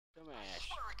smash. I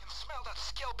swear I can smell that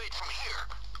scale bait from here.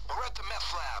 We're at the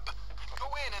meth lab. Go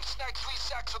in and snag 3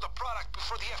 sacks of the product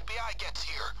before the FBI gets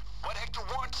here. What Hector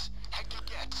wants, Hector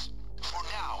gets. For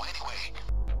now, anyway.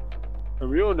 And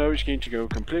we all know it's going to go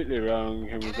completely wrong,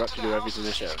 and we've got to do everything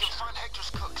ourselves.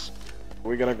 Are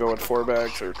we gonna go with 4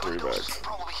 bags or 3 bags?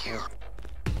 Yeah.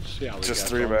 See how we Just get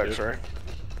 3 on, bags, dude. right?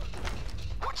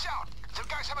 Watch out! The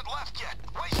guys haven't left yet.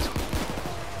 Waste them.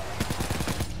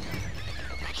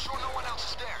 Make sure no one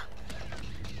else is there.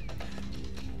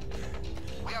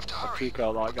 We have to I hurry. took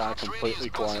out that guy Cops completely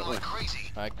radio is buzzing quietly. like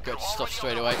crazy. Alright, They're good stuff already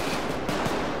straight on away. the way.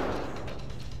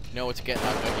 Know what to get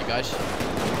out, don't you guys?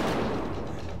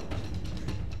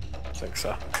 I think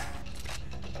so.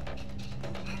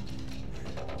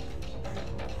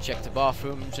 Check the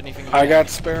bathrooms, anything you I need? got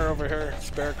spare over here.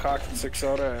 Spare caustic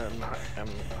soda and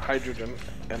hydrogen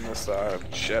in this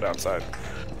shed outside.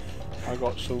 I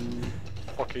got some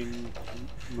fucking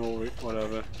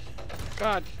whatever.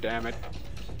 God damn it.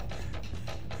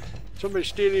 Somebody's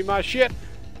stealing my shit.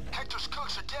 Hector's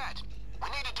cooks are dead. We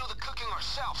need to do the cooking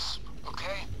ourselves,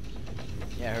 okay?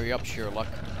 Yeah, hurry up, Sherlock.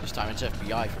 This time it's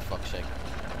FBI, for fuck's sake.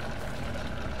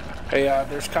 Hey,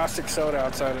 there's caustic soda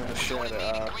outside of the shed,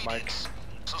 Mike.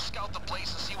 So scout the place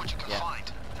and see what you can Yeah.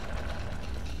 find.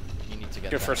 You need to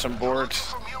get Good that. for some boards.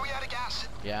 For muriatic acid,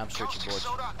 Yeah, I'm searching caustic boards.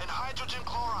 soda, and hydrogen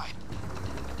chloride.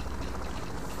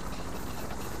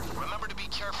 Remember to be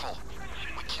careful.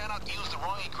 We cannot use the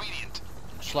wrong ingredient.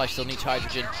 Sly still needs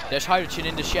hydrogen. There's hydrogen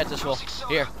in the shed as well.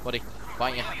 Here, buddy.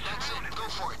 Bite ya. That's it. Go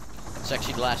for it. It's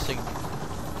actually the last thing.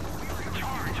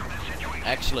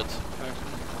 Excellent.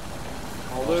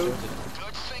 Although,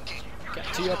 Good thinking.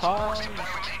 Get to your car. To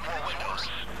barricade more windows.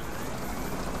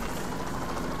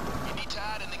 You need to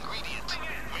add an ingredient.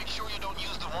 Make sure you don't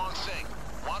use the wrong thing.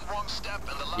 One wrong step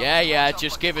and the lab Yeah, blows up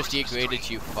just like give the us the Christmas ingredients,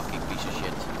 tree. you fucking piece of shit.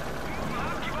 It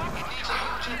needs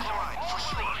hydrogen chloride, for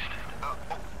sure.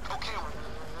 Okay,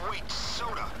 wait,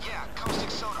 soda. Yeah,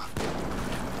 caustic soda.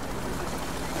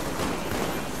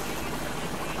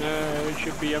 it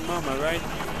should be a mama, right?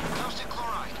 Caustic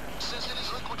chloride. Says it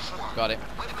is liquid form. Got it.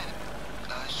 Wait a minute.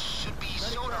 Should be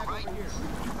soda, right?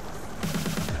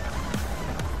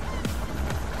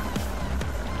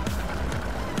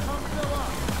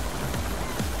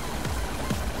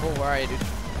 Oh, where are you, dude?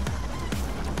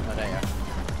 Oh, there you are.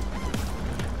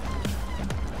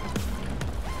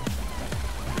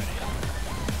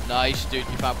 Nice, dude.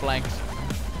 You found planks.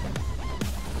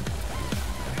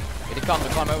 Here they come.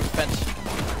 They're climbing over the fence.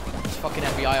 It's fucking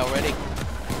FBI already.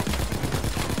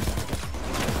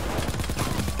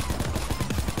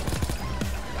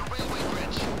 The railway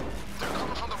bridge. They're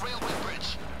coming from the railway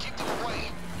bridge. Keep them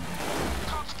away.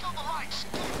 Cops, kill the lights.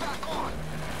 Get it back on.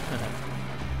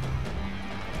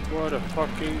 What a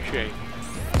fucking shame.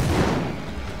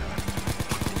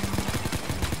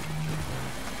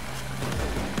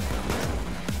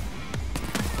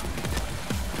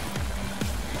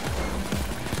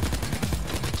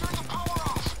 Turn the power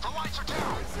off. The lights are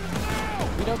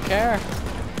down. We don't care.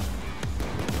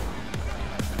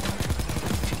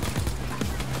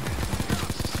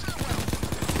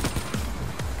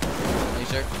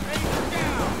 Laser.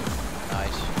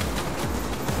 Nice.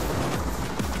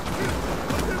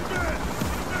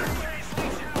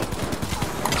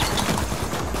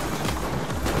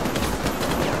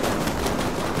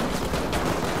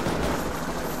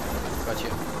 Got you.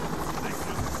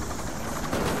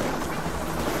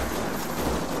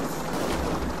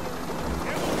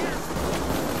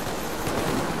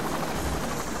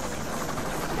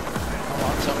 Come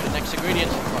on, tell me the next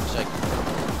ingredient, for fuck's sake.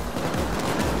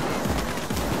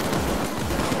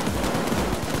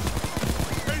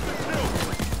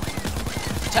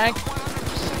 Tank!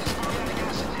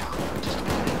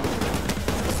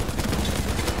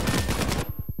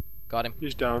 Got him.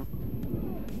 He's down.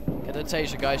 Get the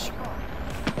taser, guys.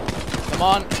 Come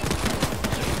on.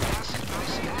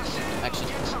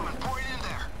 Excellent.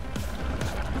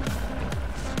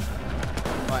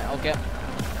 Right, I'll get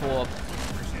 4.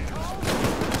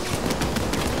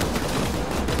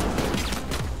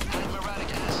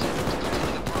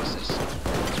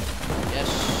 Yes.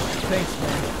 Thanks,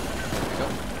 man. Go.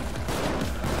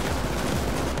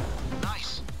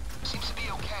 Nice. Seems to be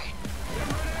okay.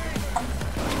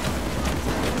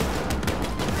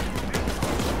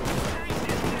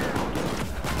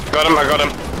 Got him, I got him.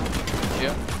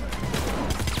 Yeah.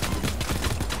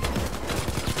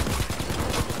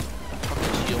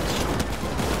 Fucking shields.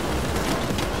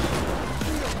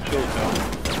 Shield down.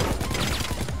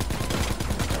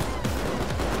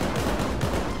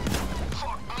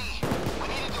 Fuck me. We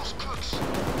needed those cooks.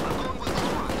 I'm going with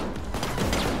chloride.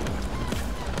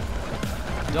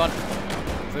 Done.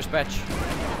 First batch.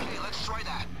 Okay, let's Let's try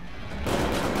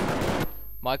that.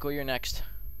 Michael, you're next.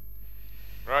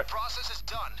 Right. Process is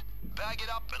done. Bag it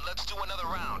up and let's do another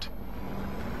round.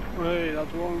 Wait,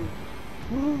 that's wrong.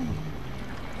 Woo.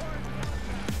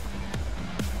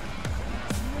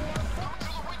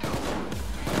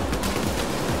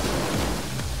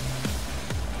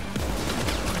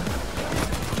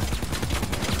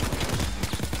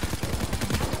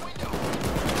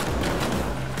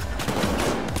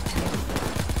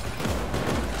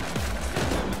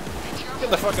 Get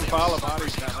the fucking pile of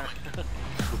bodies down there.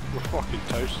 We're fucking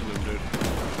toasting them, dude.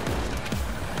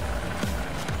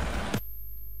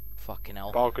 Fucking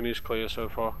hell. Balcony's clear so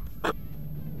far.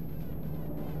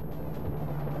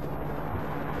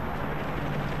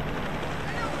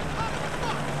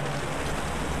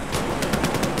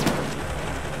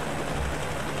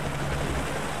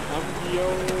 Yo,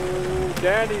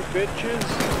 daddy, bitches.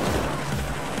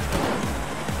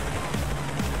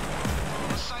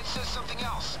 The site says something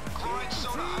else. Chloride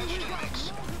soda hydrogen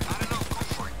mix. I don't know, go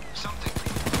for it. Something.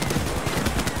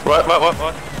 What?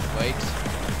 Wait.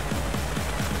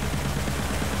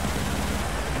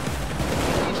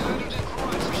 Needs hydrogen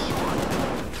chloride for sure.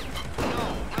 No,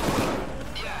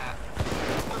 wait. Yeah.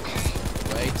 Okay.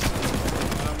 Wait.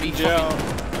 Be Yo,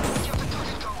 fucking. Get the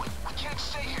cooks going. We can't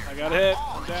stay here. I got hit.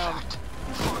 All, I'm in down. fact.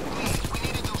 Fuck me. We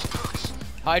needed those cooks.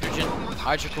 Hydrogen.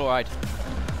 Hydrochloride.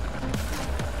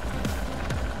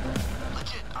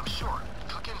 Legit, I'm sure.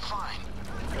 Cooking fine.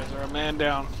 You guys are a man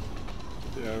down.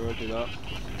 Yeah, we'll do that.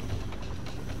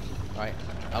 Right.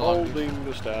 How long? Holding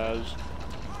the stairs.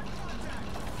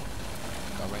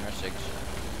 Got ringer 6.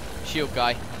 Shield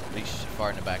guy. He's far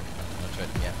in the back. That's right.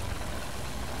 Yeah.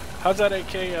 How's that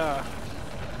AK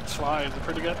slide? Is it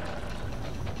pretty good?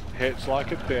 Hits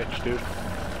like a bitch, dude.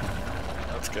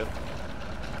 That's good.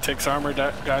 Takes armor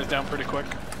guys down pretty quick.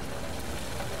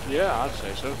 Yeah, I'd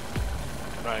say so.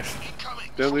 Nice.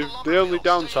 Incoming. The only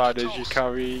downside is you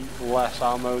carry less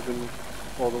ammo than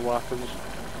other weapons.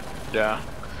 Yeah.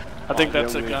 I think the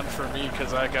that's a only- gun for me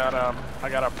because I got a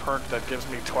perk that gives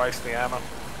me twice the ammo.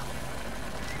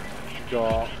 You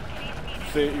got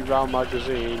 30 round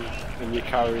magazine and you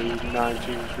carry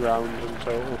 19 rounds in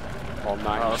total. Or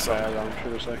 90 spare rounds,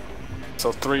 should I say.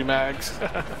 So 3 mags.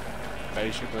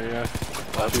 Basically, yeah.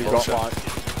 That's So you got bullshit. like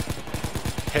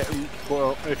hit 'em,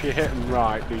 well, if you hit them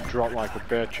right, they drop like a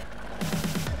bitch.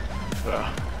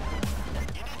 Yeah.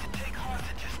 You need to take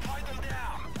hostages, tie them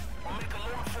down. We'll make a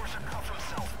law enforcer cuff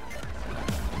himself.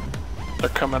 They're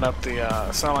coming up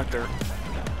the. Sound like they're.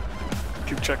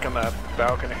 Keep checking that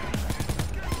balcony.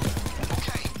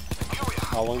 Okay. Here we are.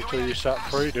 How long till you set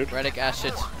free, dude? Relic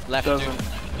acid. Left. Doesn't Dude.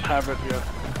 have it yet.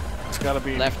 It's got to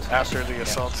be Left. after the Yeah.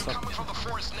 assault stuff. Coming from the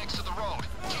forest next to the road.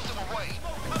 Keep them away.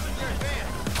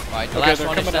 Right. The Okay, last they're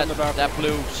one is coming down the balcony. that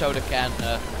blue soda can.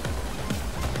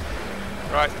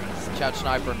 Right. Shout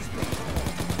sniper.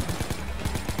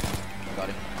 Got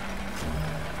him.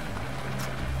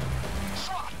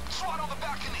 SWAT on the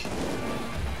balcony.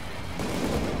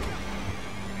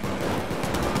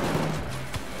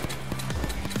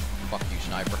 Fuck you,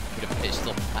 sniper. With a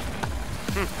pistol. Needs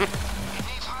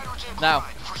hydrogen Now.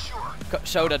 chloride for sure.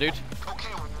 Soda, dude. Okay.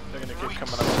 They're gonna keep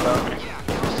coming up the balcony. Yeah.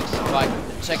 caustic soda. Right.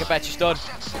 Second batch is done.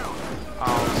 Set sound.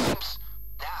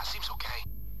 Seems okay.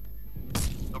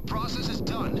 The process is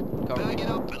done. Go. Bag it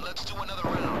up and let's do another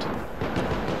round.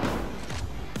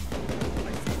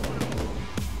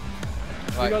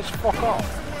 You Right. guys fuck off.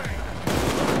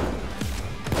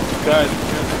 Guys,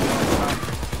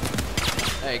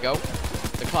 There you go.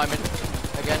 They're climbing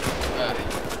again.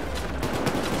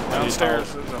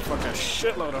 downstairs there's a fucking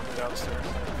shitload of them downstairs.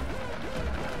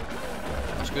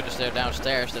 It's good as they're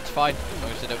downstairs. That's fine. As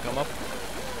long as they don't come up.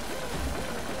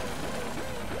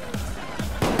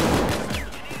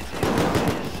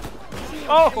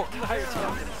 Oh, nice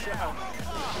fucking shot.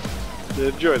 Did you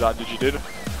enjoy that, did you, dude?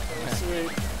 Sweet.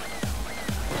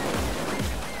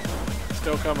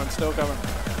 Still coming, still coming.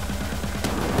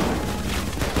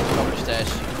 Cover the stairs.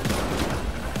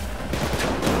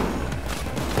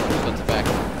 Got the back.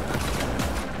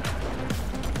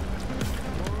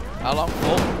 How long?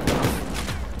 Full?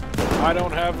 I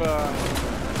don't have a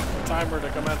timer to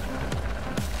come in.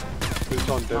 It's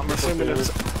on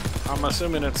I'm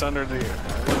assuming it's under the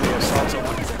assault zone.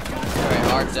 Very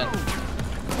hard then.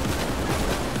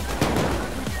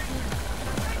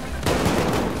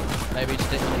 Maybe it's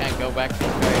that you can't go back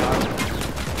very hard.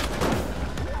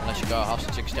 Unless you got a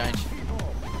hostage exchange.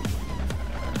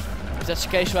 If that's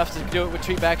the case, we'll have to do it with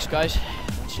 3 bags, guys.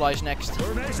 Slice next.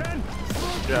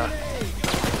 Yeah.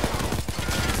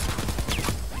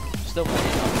 Still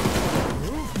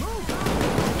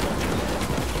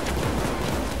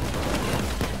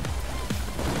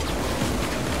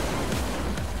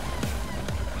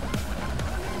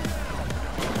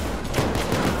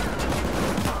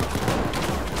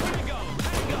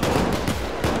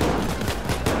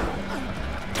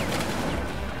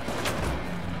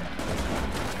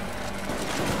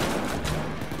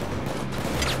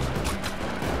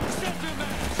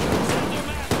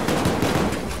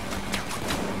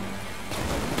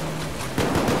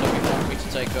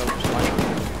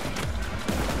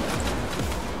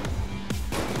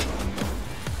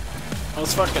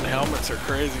Those fucking helmets are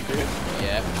crazy, dude.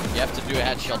 Yeah, you have to do a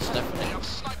headshot stuff.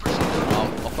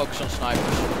 I'll focus on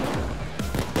snipers.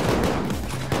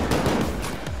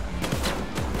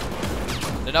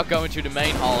 They're not going to the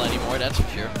main hall anymore, that's for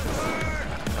sure.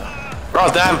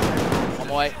 Oh, damn! On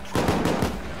my way.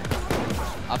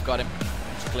 I've got him.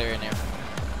 It's clear in here.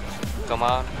 Come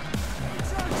on.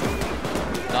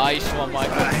 Nice one,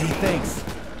 Michael. Hey, thanks.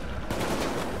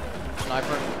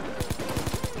 Sniper.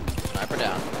 Sniper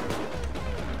down.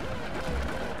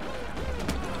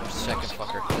 Second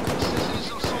fucker.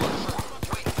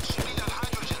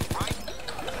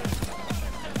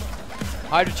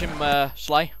 Hydrogen,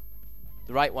 Sly.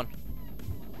 The right one.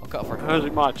 I'll cut for. How's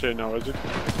it my turn now, is it?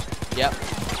 Yep.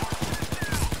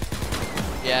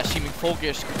 Yeah, assuming full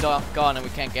gear's gone and we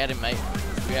can't get him, mate.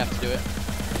 We have to do it.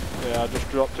 Yeah, I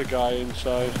just dropped a guy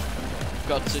inside.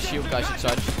 Got the shield guys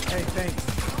inside. Hey, thanks.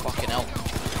 Fucking hell.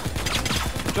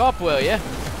 Drop, will ya?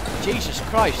 Jesus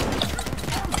Christ.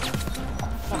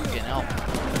 Fucking hell.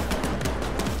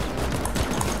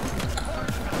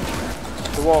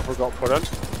 The water got put in.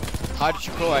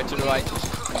 Hydrogen chloride to the right.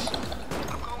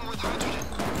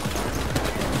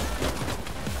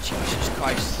 Jesus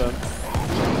Christ.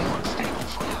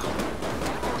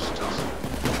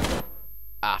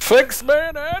 Ah, Fix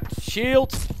bayonet!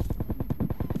 shield!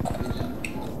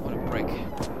 What a prick.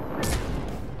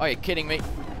 Are you kidding me?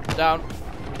 Down.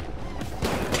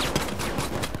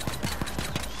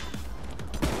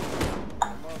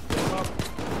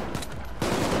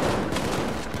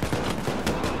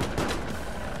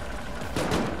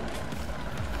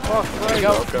 There you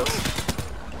go.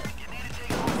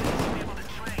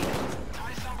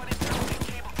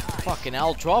 Fucking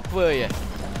hell, drop, will you?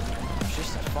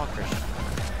 Just the fuckers.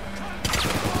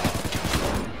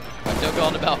 Right, don't go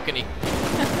on the balcony.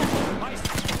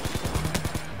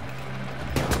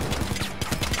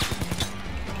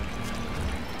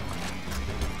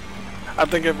 I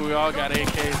think if we all got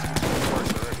AKs, of course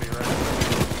it would be right.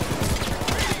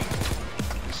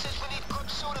 Says we need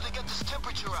cooked soda to get this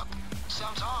temperature up.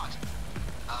 Sounds odd.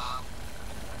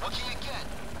 What can you get?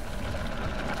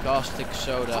 Caustic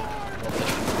soda.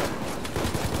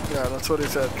 Yeah, that's what he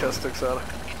said, caustic soda.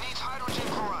 It needs hydrogen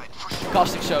chloride for sure.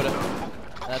 Caustic soda.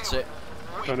 That's it.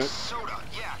 Done it. Soda,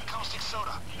 yeah, caustic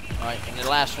soda. Alright, and the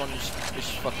last one is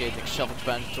fucking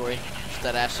self-explanatory. It's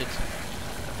that acid.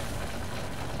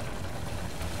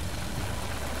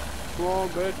 Come on,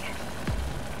 bitch.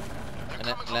 And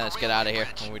then let's get out of here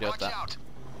when we do that.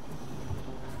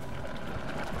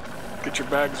 Get your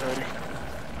bags ready.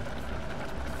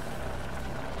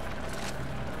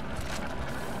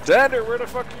 Xander, where the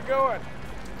fuck you going?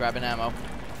 Grabbing ammo.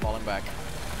 Falling back.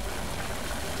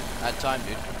 Had time,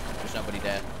 dude. There's nobody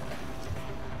there.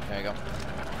 There you go.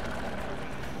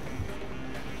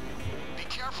 Be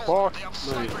careful, Fuck they have me.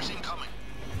 snipers incoming.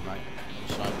 Right.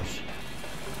 Snipers.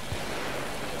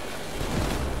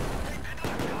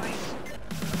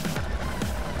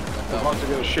 I'm about to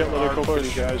get a shitload of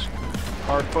company, guys.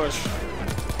 Hard push.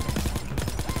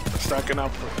 Stacking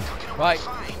up. Right.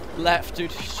 Left,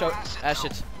 dude. So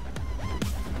acid.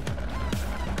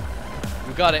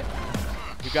 We got it.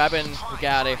 We grab in. We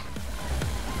get out of here.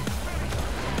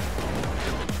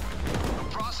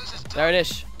 Process is done. There it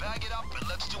is. Bag it up and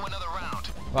let's do another round.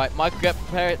 Right, Michael, get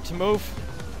prepared to move.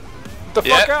 The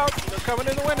fuck out! They're coming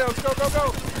in the windows. Go, go,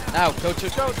 go! Now, go to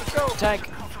Let's go! tank.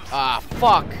 Ah,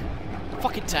 fuck.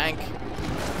 Fucking tank.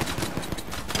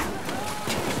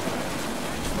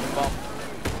 Bomb.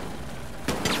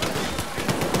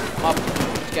 Come up.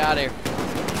 Let's get out of here.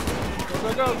 Go,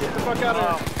 go, go! Get the fuck out of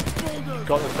here!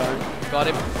 Got the tank. Got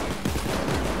him.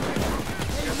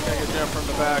 Take it down from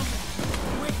the back.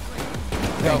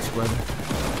 Thanks, brother.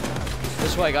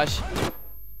 This way, guys.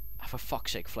 Ah, for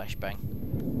fuck's sake, flashbang.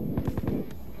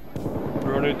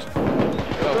 Run it.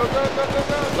 Go, go, go, go,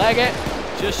 go! Leg it.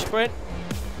 Just sprint.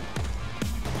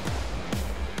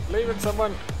 Leave it,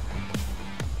 someone.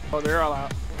 Oh, they're all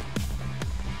out.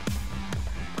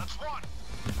 That's one.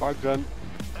 Bag then.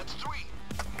 That's three.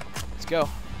 Let's go.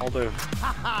 I'll do.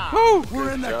 Woo!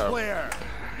 We're in the job. clear.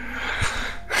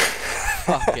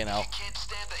 Fucking hell. Can't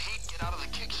stand the heat. Get out of the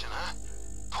kitchen, huh?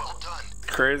 Well done.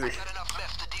 Crazy. Got enough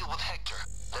left to deal with Hector.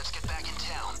 Let's get back in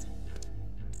town.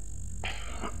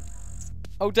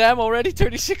 Oh damn, already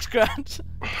 36 grand.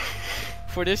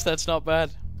 For this, that's not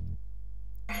bad.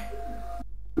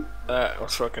 That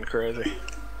was fucking crazy.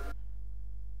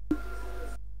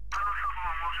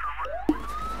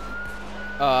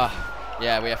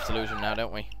 Yeah, we have to lose him now,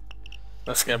 don't we?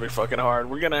 That's gonna be fucking hard.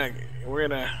 We're gonna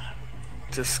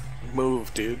just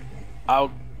move, dude.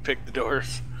 I'll pick the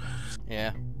doors.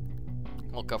 Yeah.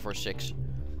 We'll go for a 6.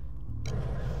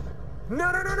 No,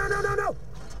 no, no, no, no, no, no!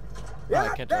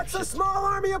 Yeah, can't that's talk a shit. small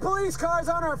army of police cars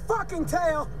on our fucking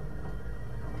tail!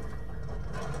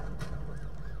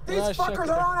 These Nice, check fuckers it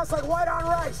are out. on us like white on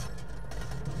rice!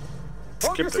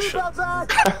 Hold your Skip the shit. seatbelts on!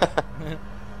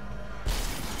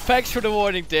 Thanks for the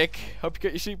warning, Dick. Hope you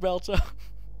got your seatbelts on.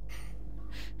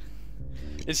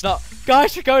 It's not.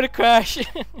 Guys, we're going to crash.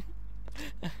 Alright,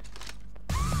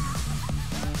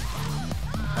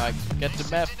 get the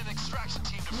map. Send in an extraction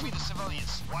team to free the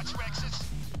civilians. Watch your exits.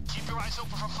 Keep your eyes open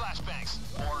for flashbangs.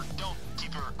 Or don't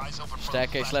keep your eyes open for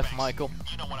Staircase flashbangs. left, Michael.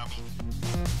 You know what I mean.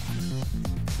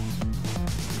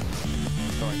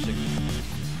 Going 6.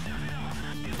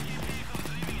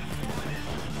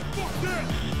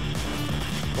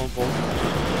 Go on, Paul.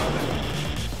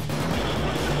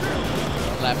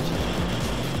 Left.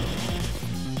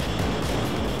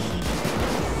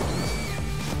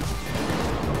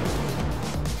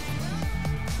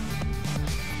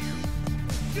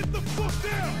 Get the fuck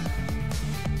down!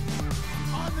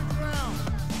 On the ground!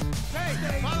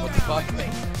 Hey, What the fuck?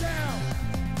 down!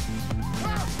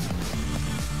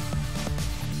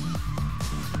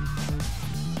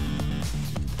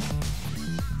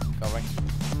 Covering.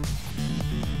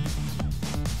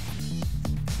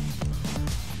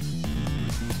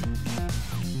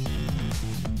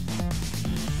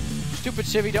 Stupid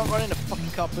civvy, don't run into fucking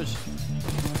coppers.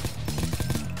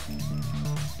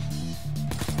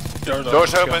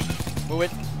 Doors open. Move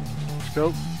it. Let's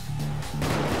go.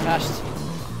 Fast.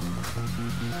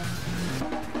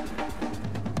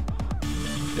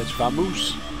 Let's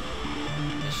vamos.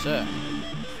 Yes, sir.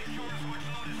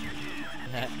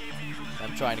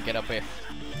 I'm trying to get up here.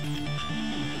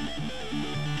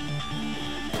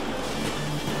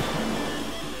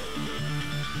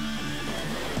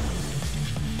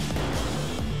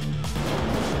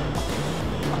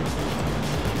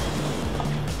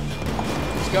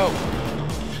 Let's go.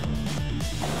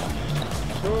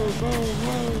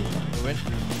 Move it.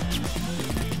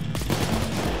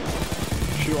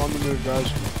 Shoot on the move,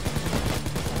 guys.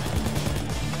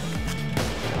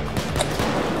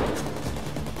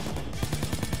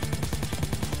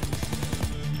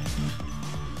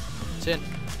 It's in.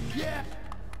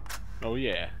 Oh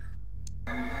yeah.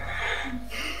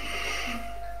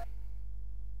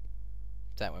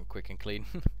 That went quick and clean.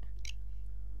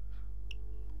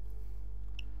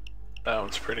 That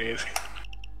one's pretty easy.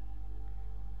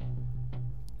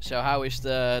 So how is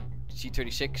the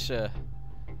C-36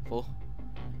 full?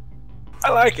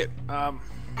 I like it. It's a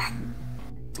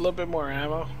little bit more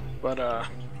ammo, but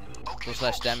Does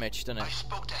less damage, doesn't I it?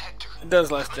 spoke to Hector. it does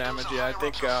less damage. Yeah, I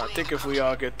think if we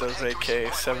all get those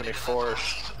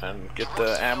AK-74s and get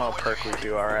the ammo perk, we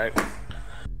do all right.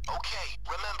 Okay,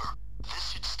 remember,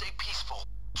 this should stay peaceful.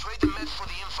 Trade the meth for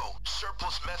the info.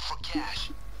 Surplus meth for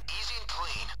cash. Easy and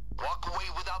clean. Walk away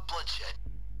without bloodshed.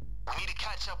 We need to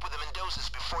catch up with the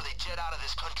Mendozas before they jet out of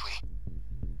this country.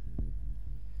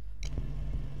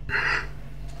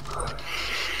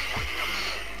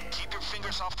 Keep your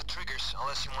fingers off the triggers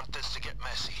unless you want this to get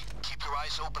messy. Keep your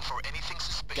eyes open for anything Get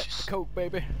suspicious. the coke,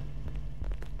 baby.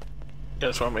 You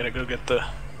guys want me to go get the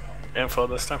info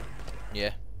this time?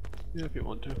 Yeah. Yeah, if you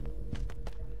want to.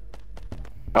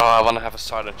 Oh, I wanna have a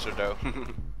silencer though.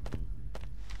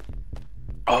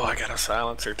 Oh, I got a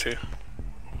silencer too.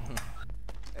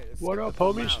 What up,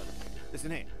 homies?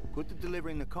 Listen here, quit the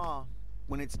delivering the car.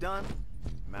 When it's done,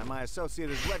 man, my associate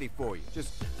is ready for you.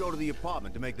 Just go to the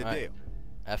apartment to make the Right. deal.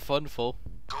 Have fun, fool.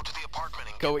 Go to the apartment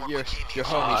and Go get with what your we came your here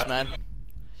for. homies, man.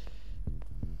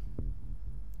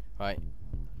 Right.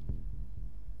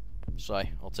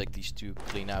 Sorry, I'll take these two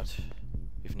clean out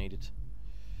if needed.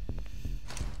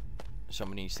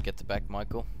 Somebody needs to get the back,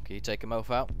 Michael. Can you take them both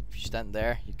out? If you stand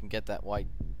there, you can get that white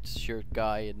shirt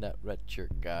guy and that red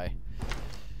shirt guy.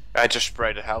 I just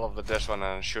sprayed the hell of this one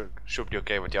and should be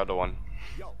okay with the other one.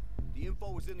 Yo, the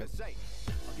info is in the safe.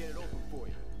 I'll get it open for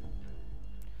you.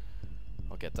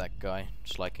 I'll get that guy,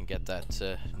 so I can get that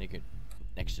nigger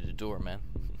next to the door, man.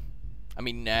 I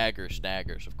mean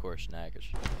naggers, of course, naggers.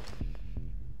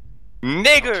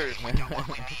 Niggers! We got what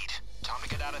we need. Time to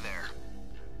get out of there.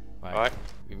 Right. Alright.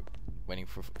 We're waiting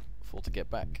for Full to get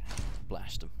back.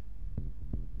 Blast them.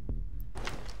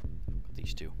 Got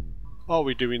these two. Are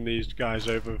we doing these guys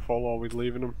over full or are we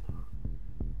leaving them?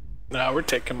 Nah, we're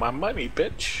taking my money,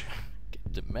 bitch.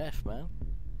 Get the meth, man.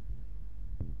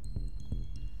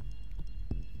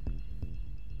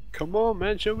 Come on,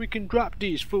 man, so we can drop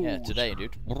these fools. Yeah, today,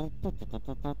 dude.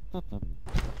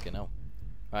 Okay, no.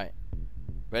 Right.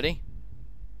 Ready?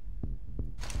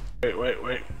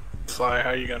 Wait. Sly,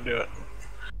 how you gonna do it?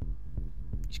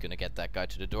 He's gonna get that guy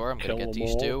to the door. I'm gonna Kill get them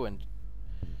these all. two, and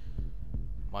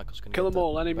Michael's gonna Kill get them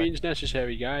all, the any back. means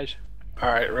necessary, guys.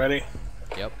 Alright, ready?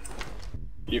 Yep.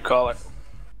 You call it.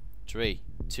 3,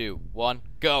 2, 1,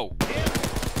 go!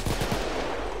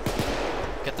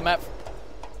 Get the map.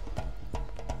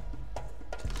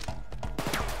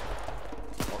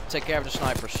 Well, take care of the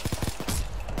snipers.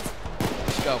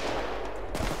 Let's go.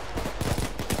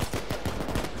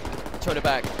 Throw it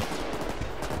back.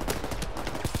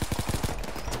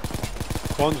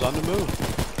 One's on the moon.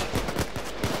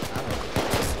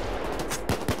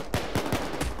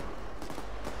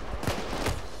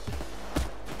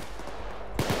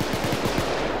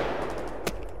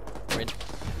 We're in.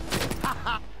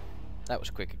 That was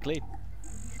quick and clean.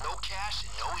 No cash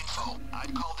and no info.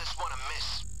 I'd call this one a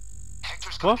miss.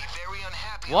 Hector's gonna be very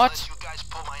unhappy What? unless you guys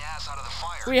pull my ass out of the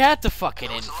fire. We had the fucking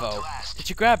I know it's a lot info. to ask. Did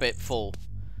you grab it full?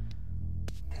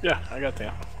 Yeah, I got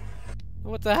that.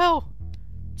 What the hell?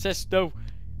 It says no,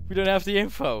 we don't have the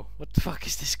info. What the fuck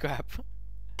is this crap?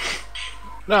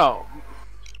 No,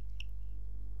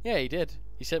 Yeah, he did.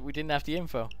 He said we didn't have the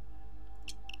info.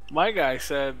 my guy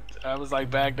said I was like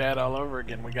Baghdad all over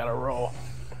again. We gotta roll.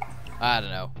 I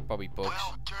don't know. Probably bugs.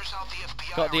 Well, turns out the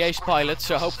FBI Got the are ace reporting pilot, on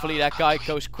so your hopefully side. that guy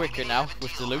goes quicker We may now have a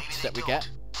with the deal, loot maybe that we they get.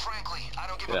 don't. Frankly, I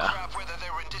don't give a Yeah. crap whether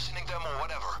they're renditioning them or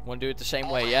whatever. Want to do it the same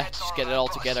All way, the yeah? heads Just are get on it all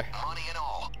that bus, together. money and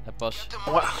all. That bus. Get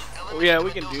the Well, money, yeah, eliminate we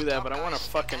the can do Mendoza that, but I want to guys,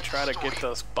 fucking and try to end the get story.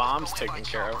 those bombs Going by taken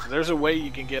care of. chopper. There's a way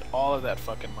you can get all of that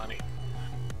fucking money.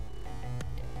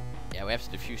 Yeah, we have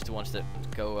to defuse the ones that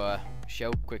go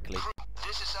show quickly.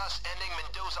 This is us ending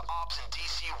Mendoza ops in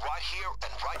DC right here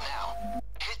and right now.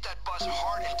 Hit that bus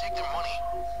hard and take their money.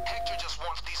 Hector just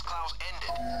wants these clouds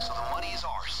ended, so the money is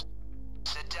ours.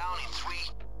 Sit down in 3.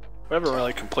 We haven't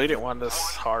really completed one this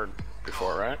hard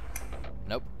before, right?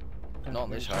 Nope. Not on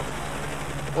this hard.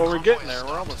 Well, we're getting there.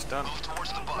 We're almost done. Move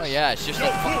towards the bus. Oh yeah, it's just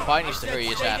that fucking Pie needs to hurry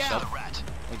his ass up. Rat.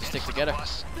 We can stick together.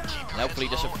 Bus. Keep your And hopefully he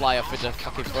heads doesn't low. fly off in the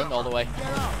fucking front all the way.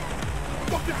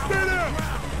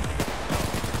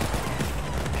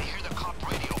 They hear the cop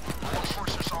radio. Law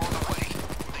enforcers are on the way.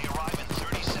 They arrive in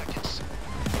 30 seconds.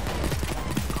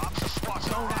 Cops and SWAT's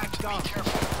arrived. Be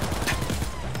careful.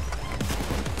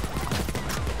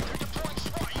 They're deploying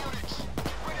SWAT units.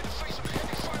 Get ready to face a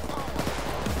heavy firepower.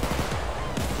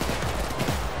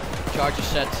 Charge is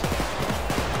set.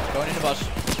 Going in the bus.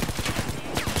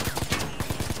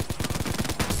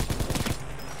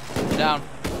 Down.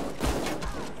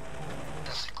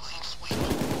 That's a clean sweep.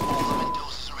 All the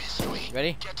Mendozas are history.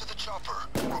 Ready? Get to the chopper.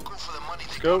 Or go for the money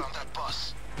they Go. got on that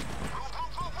bus.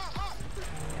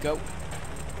 Move. Go.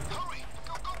 Hurry.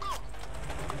 Go.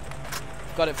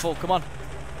 Got it full. Come on.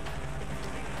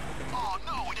 Oh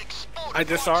no, it exploded. I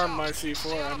disarmed my Watch out. Stay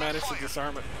C4. out I of managed the to fire.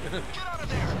 disarm it. Get out of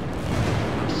there.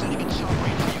 I'm sending a chopper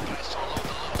in for you guys to unload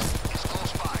the loot. It's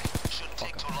close by. Shouldn't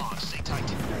take too long. Stay tight.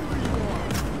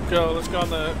 Go, let's go on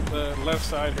the left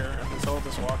side here. Let's hold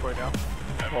this walkway down.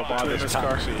 Well, by Between this this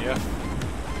car. taxi, yeah.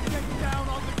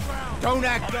 Don't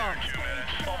act dumb.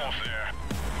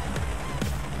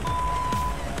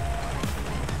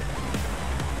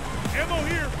 Ammo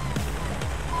here.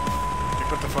 You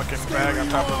put the fucking bag on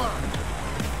top of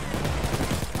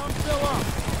Come fill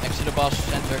up. Next to the bus.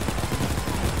 Center.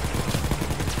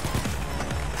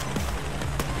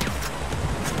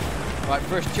 Right,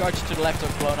 first charge to the left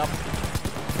are blown up.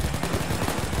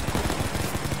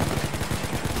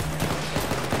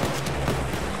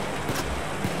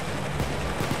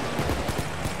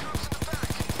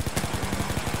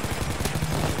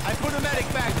 I put a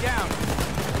medic back down.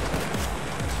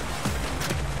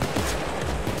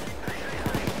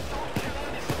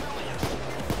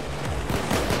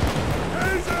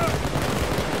 Taser.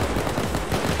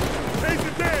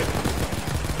 Taser dead.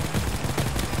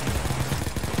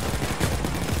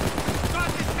 Got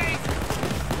this taser.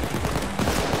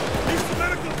 He's the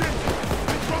medical attention.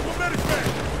 I drove a medic back.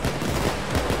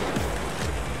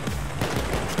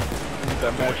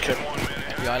 that med kit.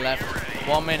 Yeah, I left.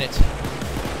 1 minute.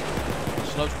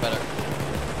 Slow's better.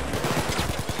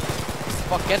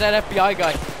 Fuck, get that FBI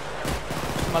guy.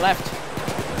 To my left.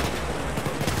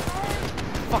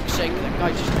 Fuck's sake, that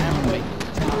guy just hammered me.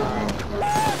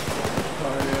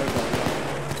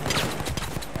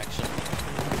 Excellent.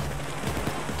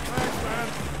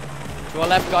 To our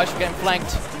left, guys, we're getting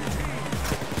flanked.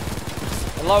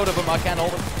 A load of them, I can't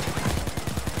hold them.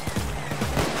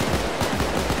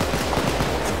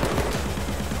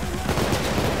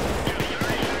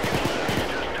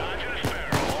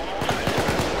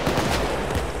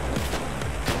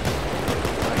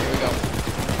 Alright, here we go.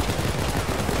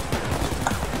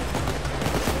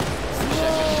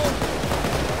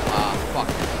 Ah, fuck.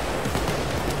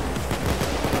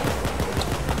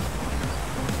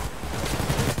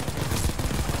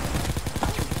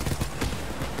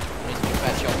 Need to do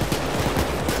patch up.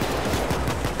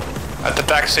 At the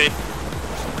taxi.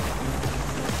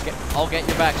 I'll get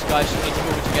your backs, guys. We need to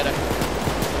move it together.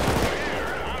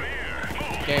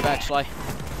 Get your back, Sly.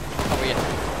 Cover you.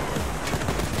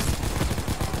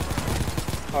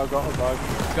 I got a bag.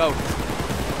 Go.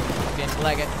 Fucking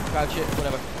leg it, crouch it,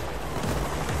 whatever.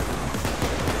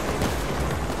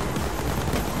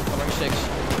 Covering 6.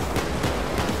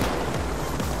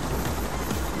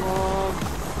 Come on.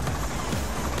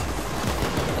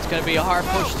 It's gonna be a hard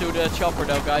push to the chopper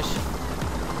though, guys.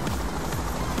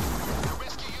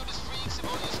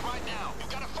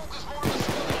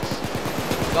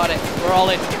 Got it. We're all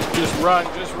in. Just run,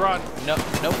 just run. No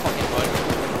fucking run.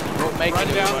 We're making Run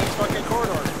it down run. this fucking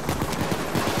corridor.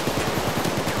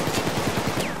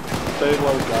 Stay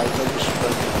low, guys. I'm just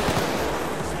sprinting.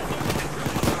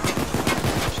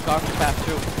 Just carpet path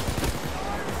too.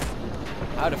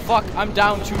 How the fuck? I'm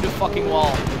down to the fucking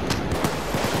wall.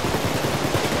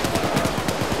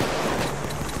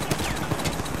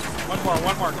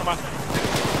 One more, come on.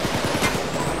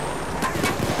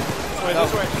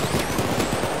 This way.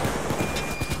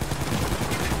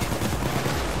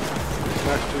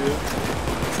 Next to you.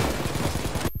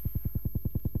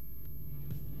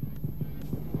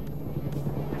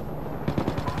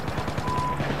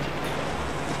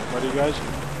 Ready, guys?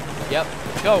 Yep.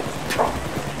 Go.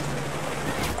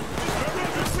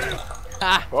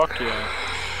 Ah. Fuck yeah.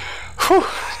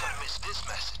 Miss this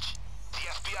message. The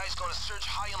FBI is going to search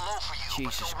high and low for you.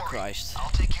 Jesus but don't worry. Christ. I'll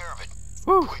take care of it.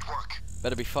 Woo. Great work.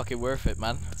 Better be fucking worth it,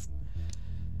 man.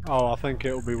 Oh, I think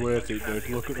it'll be worth it, dude.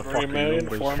 Look at the 3 fucking million,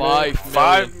 numbers. 4 million.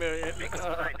 5 million.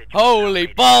 Holy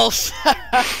balls!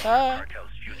 Cartel's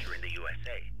future in the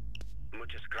USA.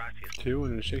 Muchas gracias.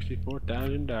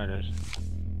 $264,000.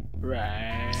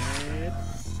 Right.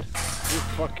 You're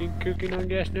fucking cooking on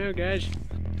gas now, guys.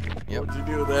 Yep. What'd you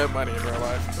do with that money in real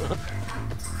life?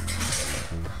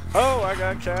 Oh, I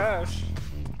got cash.